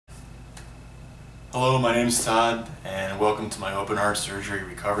Hello, my name is Todd, and welcome to my open heart surgery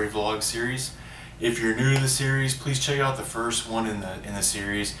recovery vlog series. If you're new to the series, please check out the first one in the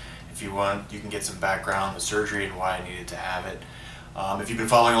series. If you want, you can get some background on the surgery and why I needed to have it. If you've been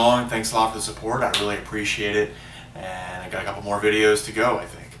following along, thanks a lot for the support. I really appreciate it, and I got a couple more videos to go, I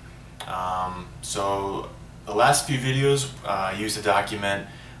think. So the last few videos I used to document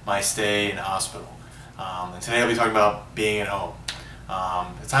my stay in hospital, and today I'll be talking about being at home.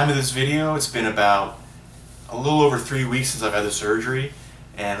 The time of this video, it's been about a little over 3 weeks since I've had the surgery,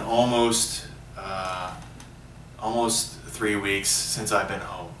 and almost 3 weeks since I've been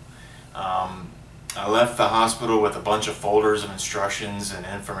home. I left the hospital with a bunch of folders of instructions and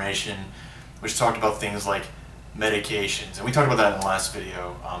information which talked about things like medications, and we talked about that in the last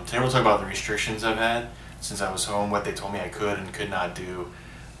video. Today we'll talk about the restrictions I've had since I was home, what they told me I could and could not do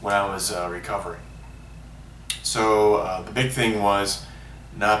when I was recovering. So the big thing was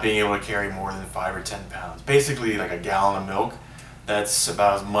not being able to carry more than 5 or 10 pounds. Basically like a gallon of milk. That's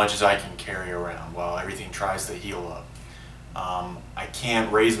about as much as I can carry around while everything tries to heal up. I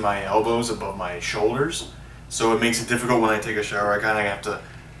can't raise my elbows above my shoulders, so it makes it difficult when I take a shower. I kind of have to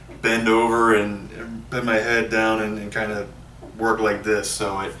bend over and bend my head down and kind of work like this,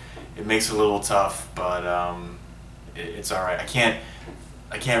 so it makes it a little tough, but it's alright.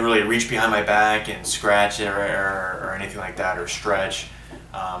 I can't really reach behind my back and scratch it or anything like that, or stretch.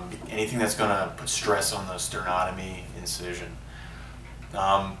 Anything that's going to put stress on the sternotomy incision.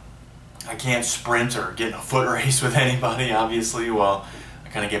 I can't sprint or get in a foot race with anybody, obviously, while I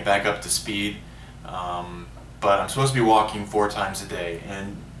kind of get back up to speed. But I'm supposed to be walking 4 times a day,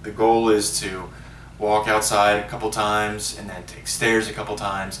 and the goal is to walk outside a couple times and then take stairs a couple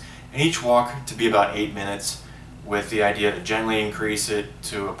times, and each walk to be about 8 minutes, with the idea to gently increase it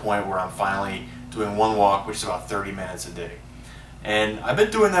to a point where I'm finally doing one walk, which is about 30 minutes a day. And I've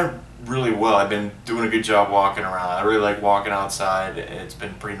been doing that really well. I've been doing a good job walking around. I really like walking outside. It's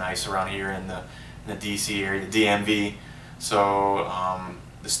been pretty nice around here in the DC area, the DMV. So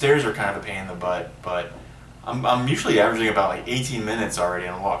the stairs are kind of a pain in the butt, but I'm usually averaging about like 18 minutes already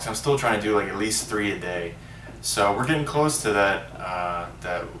on walks. I'm still trying to do like at least 3 a day. So we're getting close to that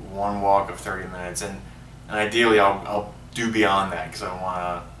one walk of 30 minutes, and ideally I'll do beyond that, because I want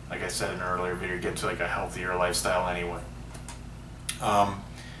to, like I said in an earlier video, get to like a healthier lifestyle anyway. I'm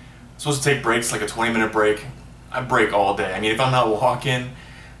supposed to take breaks, like a 20-minute break. I break all day. I mean, if I'm not walking,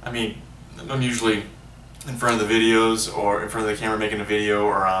 I mean, I'm usually in front of the videos or in front of the camera making a video,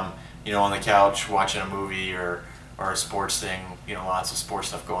 or I'm, on the couch watching a movie or a sports thing. Lots of sports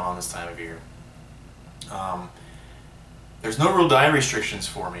stuff going on this time of year. There's no real diet restrictions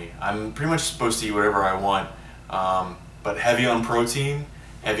for me. I'm pretty much supposed to eat whatever I want, but heavy on protein,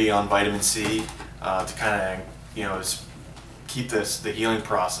 heavy on vitamin C, to kind of, keep the healing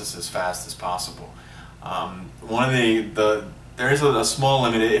process as fast as possible. There is a small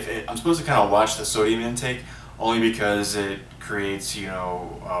limit. I'm supposed to kind of watch the sodium intake, only because it creates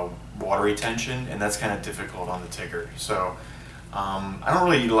water retention, and that's kind of difficult on the ticker. So I don't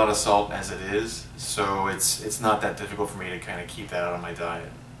really eat a lot of salt as it is, so it's not that difficult for me to kind of keep that out of my diet.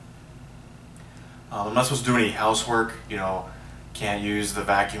 I'm not supposed to do any housework. Can't use the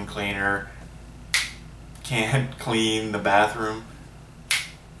vacuum cleaner, can't clean the bathroom.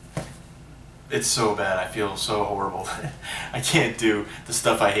 It's so bad. I feel so horrible. I can't do the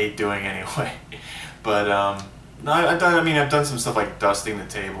stuff I hate doing anyway. But no, I've done some stuff like dusting the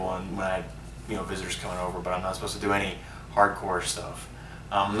table and when I had visitors coming over, but I'm not supposed to do any hardcore stuff.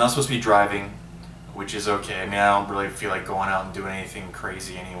 I'm not supposed to be driving, which is okay. I don't really feel like going out and doing anything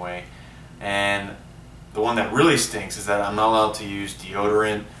crazy anyway. And the one that really stinks is that I'm not allowed to use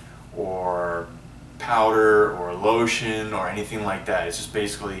deodorant or powder or lotion or anything like that. It's just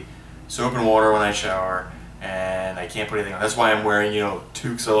basically soap and water when I shower, and I can't put anything on. That's why I'm wearing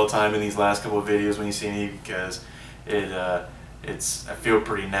toques all the time in these last couple of videos when you see me, because I feel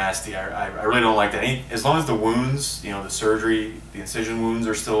pretty nasty. I really don't like that. As long as the wounds, the surgery, the incision wounds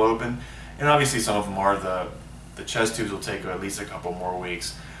are still open, and obviously some of them are, the chest tubes will take at least a couple more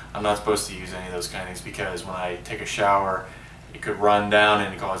weeks. I'm not supposed to use any of those kind of things, because when I take a shower, it could run down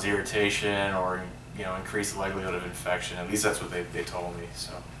and cause irritation or increase the likelihood of infection. At least that's what they told me.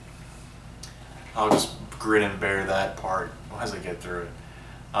 So I'll just grin and bear that part as I get through it.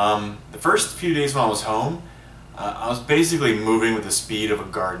 The first few days when I was home, I was basically moving with the speed of a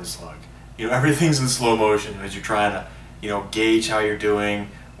garden slug. Everything's in slow motion as you're trying to gauge how you're doing,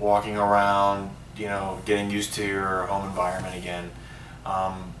 walking around, getting used to your home environment again.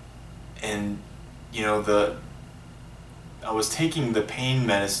 And I was taking the pain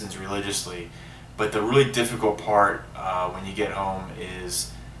medicines religiously, but the really difficult part when you get home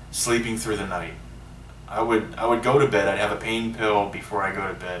is sleeping through the night. I would go to bed. I'd have a pain pill before I go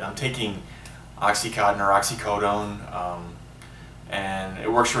to bed. I'm taking Oxycontin or oxycodone, and it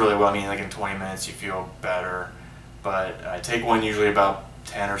works really well. I mean, like in 20 minutes you feel better, but I take one usually about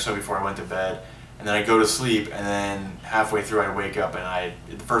 10 or so before I went to bed, and then I go to sleep, and then halfway through I'd wake up, and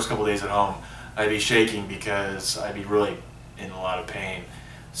the first couple days at home I'd be shaking because I'd be really in a lot of pain.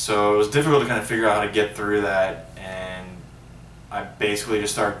 So it was difficult to kind of figure out how to get through that, and I basically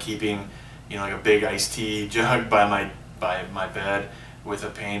just started keeping, like a big iced tea jug by my bed with a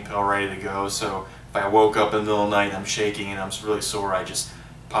pain pill ready to go. So if I woke up in the middle of the night and I'm shaking and I'm really sore, I just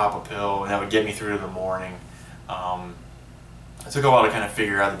pop a pill, and that would get me through to the morning. It took a while to kind of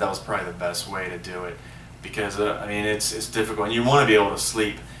figure out that was probably the best way to do it, because I mean it's difficult, and you want to be able to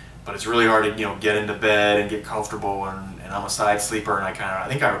sleep, but it's really hard to get into bed and get comfortable. And I'm a side sleeper, and I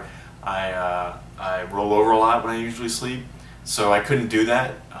think I roll over a lot when I usually sleep, so I couldn't do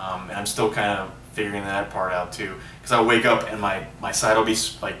that, and I'm still kind of figuring that part out too, because I'll wake up and my side will be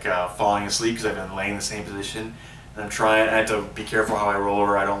like falling asleep because I've been laying in the same position, and I have to be careful how I roll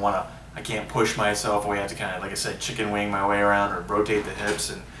over. I can't push myself away. I have to kind of, like I said, chicken wing my way around or rotate the hips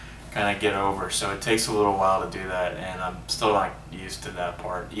and kind of get over. So it takes a little while to do that, and I'm still not used to that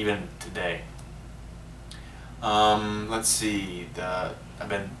part, even today. Let's see. I've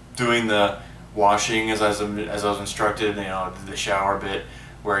been doing the washing as I was instructed. The shower bit,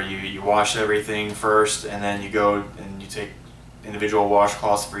 where you wash everything first, and then you go and you take individual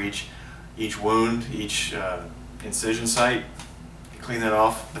washcloths for each wound, each incision site. Clean that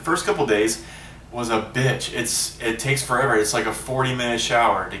off. The first couple days was a bitch. It takes forever. It's like a 40-minute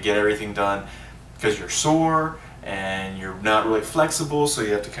shower to get everything done, because you're sore and you're not really flexible, so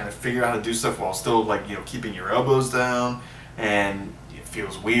you have to kind of figure out how to do stuff while still keeping your elbows down, and it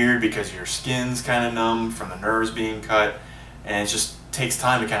feels weird because your skin's kind of numb from the nerves being cut, and it just takes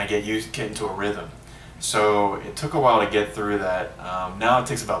time to kind of get into a rhythm. So it took a while to get through that. Now it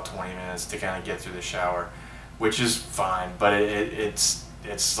takes about 20 minutes to kind of get through the shower, which is fine, but it's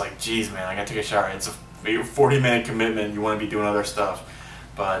like, geez, man, I gotta take a shower. It's a 40-minute commitment. You want to be doing other stuff,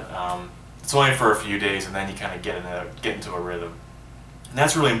 but it's only for a few days, and then you kind of get into a rhythm. And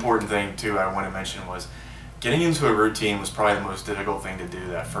that's a really important thing too. I want to mention was getting into a routine was probably the most difficult thing to do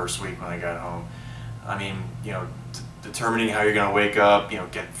that first week when I got home. I mean, determining how you're gonna wake up,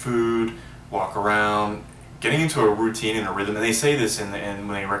 get food, walk around, getting into a routine and a rhythm. And they say this in when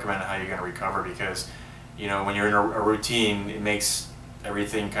they recommend how you're gonna recover, because when you're in a routine, it makes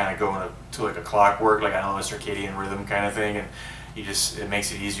everything kind of go into like a clockwork, like, I don't know, a circadian rhythm kind of thing, and it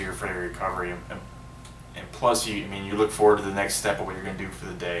makes it easier for your recovery. And plus, you look forward to the next step of what you're going to do for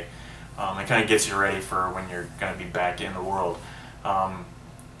the day. It kind of gets you ready for when you're going to be back in the world.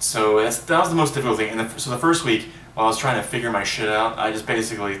 So that was the most difficult thing. And so the first week, while I was trying to figure my shit out, I just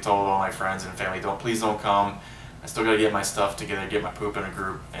basically told all my friends and family, please don't come. I still got to get my stuff together, get my poop in a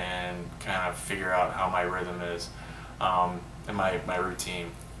group, and kind of figure out how my rhythm is, and my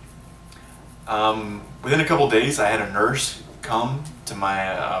routine. Within a couple days, I had a nurse come to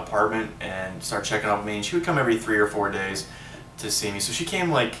my apartment and start checking up on me, and she would come every 3 or 4 days to see me. So she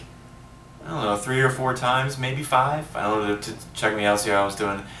came like, I don't know, 3 or 4 times, maybe 5. I don't know, to check me out, see how I was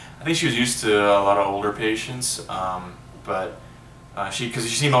doing. I think she was used to a lot of older patients, but because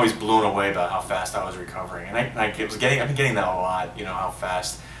she seemed always blown away about how fast I was recovering, and I've been getting that a lot. How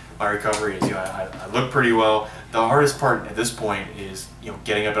fast my recovery is. I look pretty well. The hardest part at this point is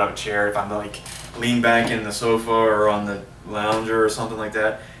getting up out of a chair. If I'm like lean back in the sofa or on the lounger or something like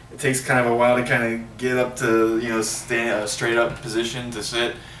that, it takes kind of a while to kind of get up to stay a straight up position to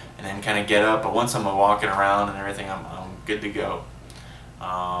sit, and then kind of get up. But once I'm walking around and everything, I'm good to go.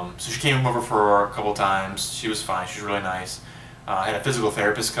 So she came over for a couple times. She was fine. She was really nice. I had a physical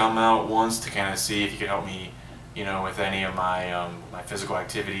therapist come out once to kind of see if he could help me, with any of my my physical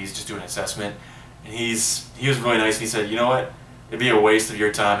activities, just do an assessment. And he was really nice. And he said, what, it'd be a waste of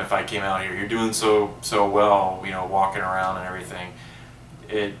your time if I came out here. You're doing so well, walking around and everything.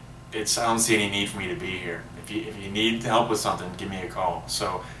 I don't see any need for me to be here. If you need help with something, give me a call.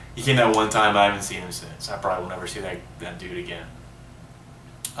 So he came that one time. I haven't seen him since. I probably will never see that dude again.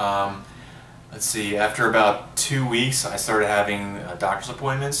 Let's see, after about 2 weeks, I started having doctor's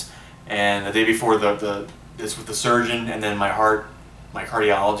appointments, and the day before this with the surgeon, and then my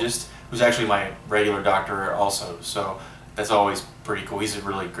cardiologist, who's actually my regular doctor also, so that's always pretty cool. He's a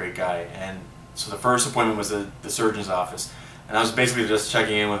really great guy. And so the first appointment was the surgeon's office, and I was basically just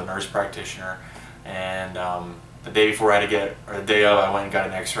checking in with a nurse practitioner, and the day before the day of, I went and got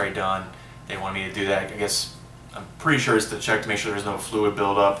an x-ray done. They wanted me to do that. I guess, I'm pretty sure it's to check to make sure there's no fluid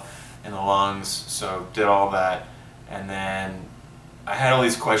buildup in the lungs, so did all that, and then I had all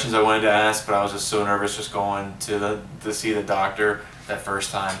these questions I wanted to ask, but I was just so nervous just going to see the doctor that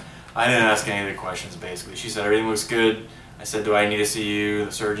first time. I didn't ask any of the questions basically. She said everything looks good. I said, do I need to see you,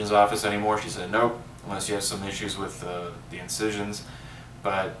 the surgeon's office anymore? She said, nope, unless you have some issues with the incisions,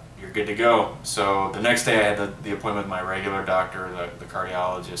 but you're good to go. So the next day I had the appointment with my regular doctor, the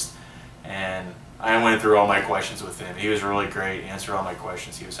cardiologist, and I went through all my questions with him. He was really great, answered all my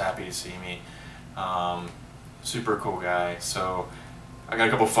questions. He was happy to see me. Super cool guy. So I got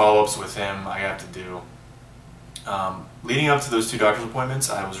a couple follow-ups with him I have to do. Leading up to those 2 doctor's appointments,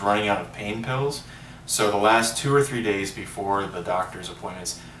 I was running out of pain pills. So the last 2 or 3 days before the doctor's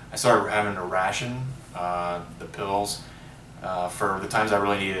appointments, I started having to ration the pills for the times I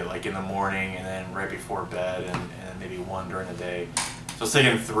really needed it, like in the morning and then right before bed, and maybe 1 during the day. So I was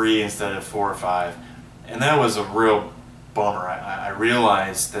taking 3 instead of 4 or 5. And that was a real bummer. I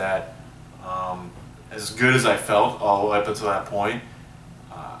realized that as good as I felt all the way up until that point,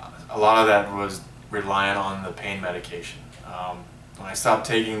 a lot of that was reliant on the pain medication. When I stopped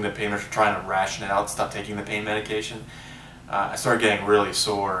taking the pain, trying to ration it out, stop taking the pain medication, I started getting really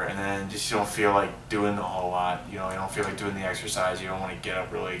sore, and then just you don't feel like doing a whole lot. You know, you don't feel like doing the exercise. You don't want to get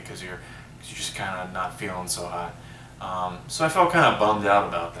up really because you're just kind of not feeling so hot. So I felt kind of bummed out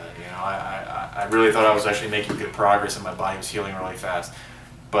about that. You know, I really thought I was actually making good progress and my body was healing really fast,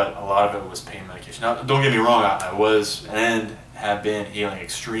 but a lot of it was pain medication. Now, don't get me wrong, I was and have been healing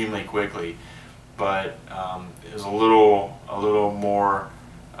extremely quickly, but it was a little more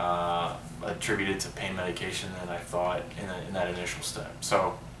attributed to pain medication than I thought in that initial step.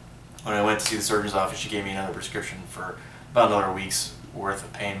 So when I went to see the surgeon's office, she gave me another prescription for about another week's worth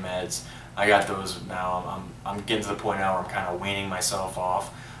of pain meds. I got those now. I'm getting to the point now where I'm kind of weaning myself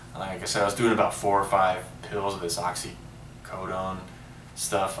off. Like I said, I was doing about 4 or 5 pills of this oxycodone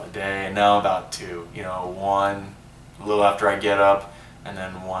stuff a day, and now about 2. You know, 1 a little after I get up, and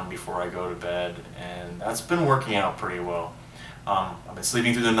then 1 before I go to bed, and that's been working out pretty well. I've been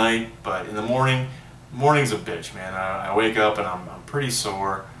sleeping through the night, but in the morning's a bitch, man. I wake up and I'm pretty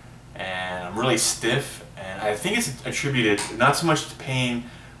sore, and I'm really stiff, and I think it's attributed not so much to pain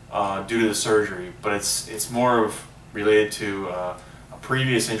due to the surgery, but it's more of related to a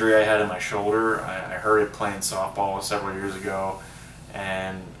previous injury I had in my shoulder. I hurt it playing softball several years ago,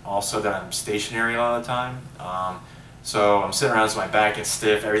 and also that I'm stationary a lot of the time. So I'm sitting around, so my back gets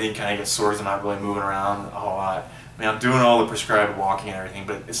stiff, everything kind of gets sore, I'm not really moving around a whole lot. I mean, I'm doing all the prescribed walking and everything,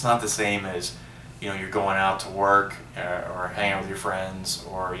 but it's not the same as, you know, you're going out to work or hang out with your friends,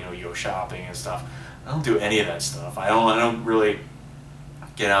 or, you know, you go shopping and stuff. I don't do any of that stuff. I don't really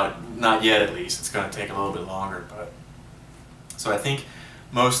get out, not yet at least. It's going to take a little bit longer, but so I think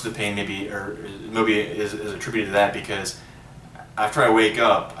most of the pain maybe is attributed to that, because after I wake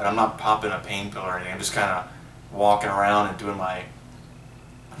up, and I'm not popping a pain pill or anything, I'm just kind of walking around and doing my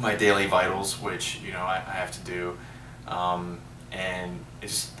daily vitals, which, you know, I have to do, and I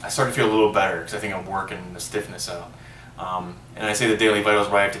start to feel a little better because I think I'm working the stiffness out. And I say the daily vitals,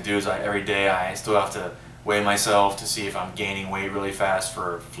 what I have to do is every day I still have to weigh myself to see if I'm gaining weight really fast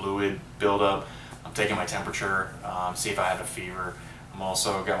for fluid buildup. I'm taking my temperature, see if I have a fever. I'm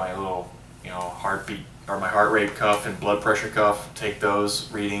also got my little, you know, heartbeat or my heart rate cuff and blood pressure cuff. Take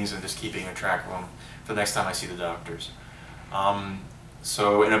those readings and just keeping a track of them for the next time I see the doctors.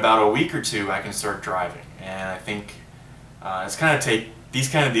 So in about a week or 2, I can start driving, and I think it's kind of take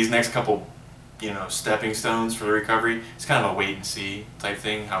these next couple, you know, stepping stones for the recovery. It's kind of a wait and see type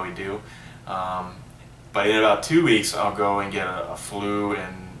thing, how we do. But in about 2 weeks, I'll go and get a flu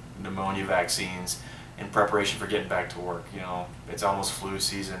and pneumonia vaccines in preparation for getting back to work. You know, it's almost flu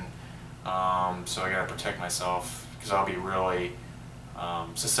season, so I got to protect myself because I'll be really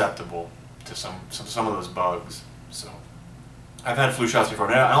susceptible to some of those bugs. So I've had flu shots before.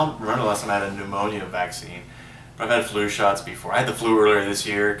 Now, I don't remember the last time I had a pneumonia vaccine, but I've had flu shots before. I had the flu earlier this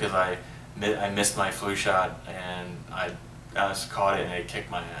year because I missed my flu shot, and I just caught it and it kicked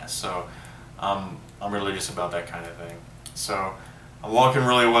my ass. So I'm religious about that kind of thing. So I'm walking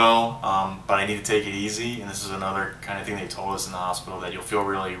really well, but I need to take it easy, and this is another kind of thing they told us in the hospital, that you'll feel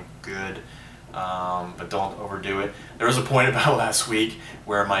really good, but don't overdo it. There was a point about last week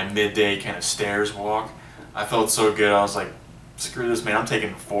where my midday kind of stairs walk, I felt so good, I was like, screw this, man, I'm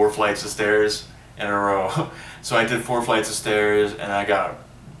taking 4 flights of stairs in a row. So I did 4 flights of stairs, and I got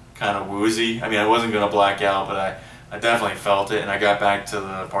kind of woozy. I mean, I wasn't going to black out, but I definitely felt it, and I got back to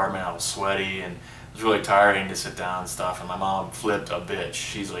the apartment, I was sweaty, and it was really tiring to sit down and stuff, and my mom flipped a bitch.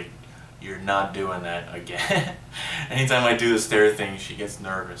 She's like, you're not doing that again. Anytime I do the stair thing, she gets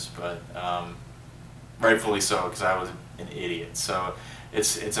nervous, but rightfully so, because I was an idiot. So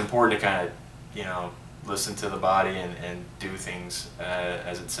it's important to kind of, you know, listen to the body and do things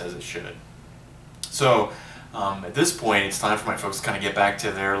as it says it should. So at this point, it's time for my folks to kind of get back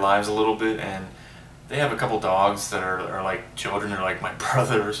to their lives a little bit, and they have a couple dogs that are like children, or like my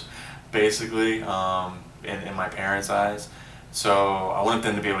brothers, basically, in my parents' eyes. So I wanted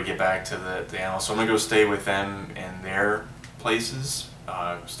them to be able to get back to the animals. So I'm going to go stay with them in their places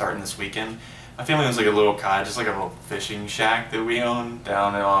starting this weekend. My family owns like a little cottage, just like a little fishing shack that we own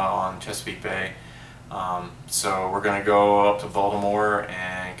down on Chesapeake Bay. So we're going to go up to Baltimore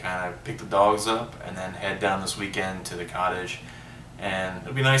and kind of pick the dogs up and then head down this weekend to the cottage. And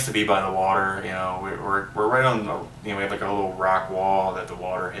it'll be nice to be by the water. You know, we're right on the, you know, we have like a little rock wall that the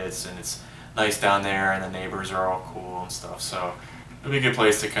water hits, and it's nice down there, and the neighbors are all cool and stuff. So it'll be a good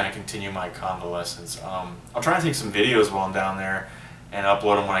place to kind of continue my convalescence. I'll try and take some videos while I'm down there and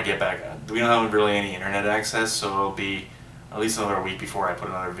upload them when I get back. We don't have really any internet access, so it'll be at least another week before I put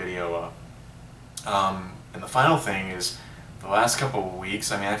another video up. And the final thing is, the last couple of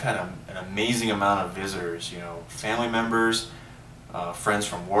weeks, I mean, I've had an amazing amount of visitors, you know, family members, friends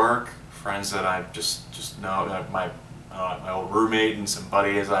from work, friends that I just know, like my old roommate and some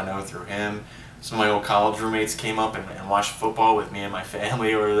buddies I know through him. Some of my old college roommates came up and watched football with me and my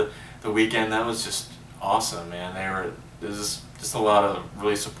family over the weekend. That was just awesome, man. There's just a lot of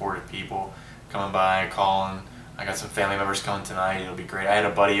really supportive people coming by, calling. I got some family members coming tonight. It'll be great. I had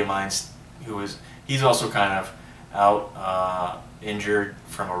a buddy of mine he's also kind of out injured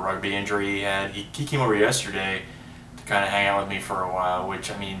from a rugby injury he had. He came over yesterday to kind of hang out with me for a while, which,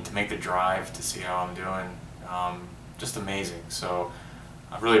 I mean, to make the drive to see how I'm doing, just amazing. So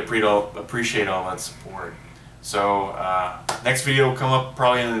I really appreciate all that support. So next video will come up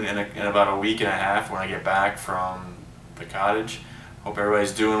probably in about a week and a half when I get back from the cottage. Hope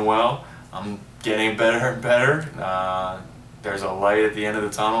everybody's doing well. I'm getting better and better. There's a light at the end of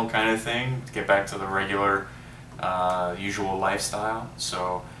the tunnel kind of thing to get back to the regular usual lifestyle.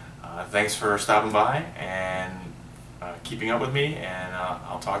 So thanks for stopping by and keeping up with me, and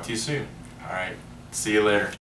I'll talk to you soon. Alright, see you later.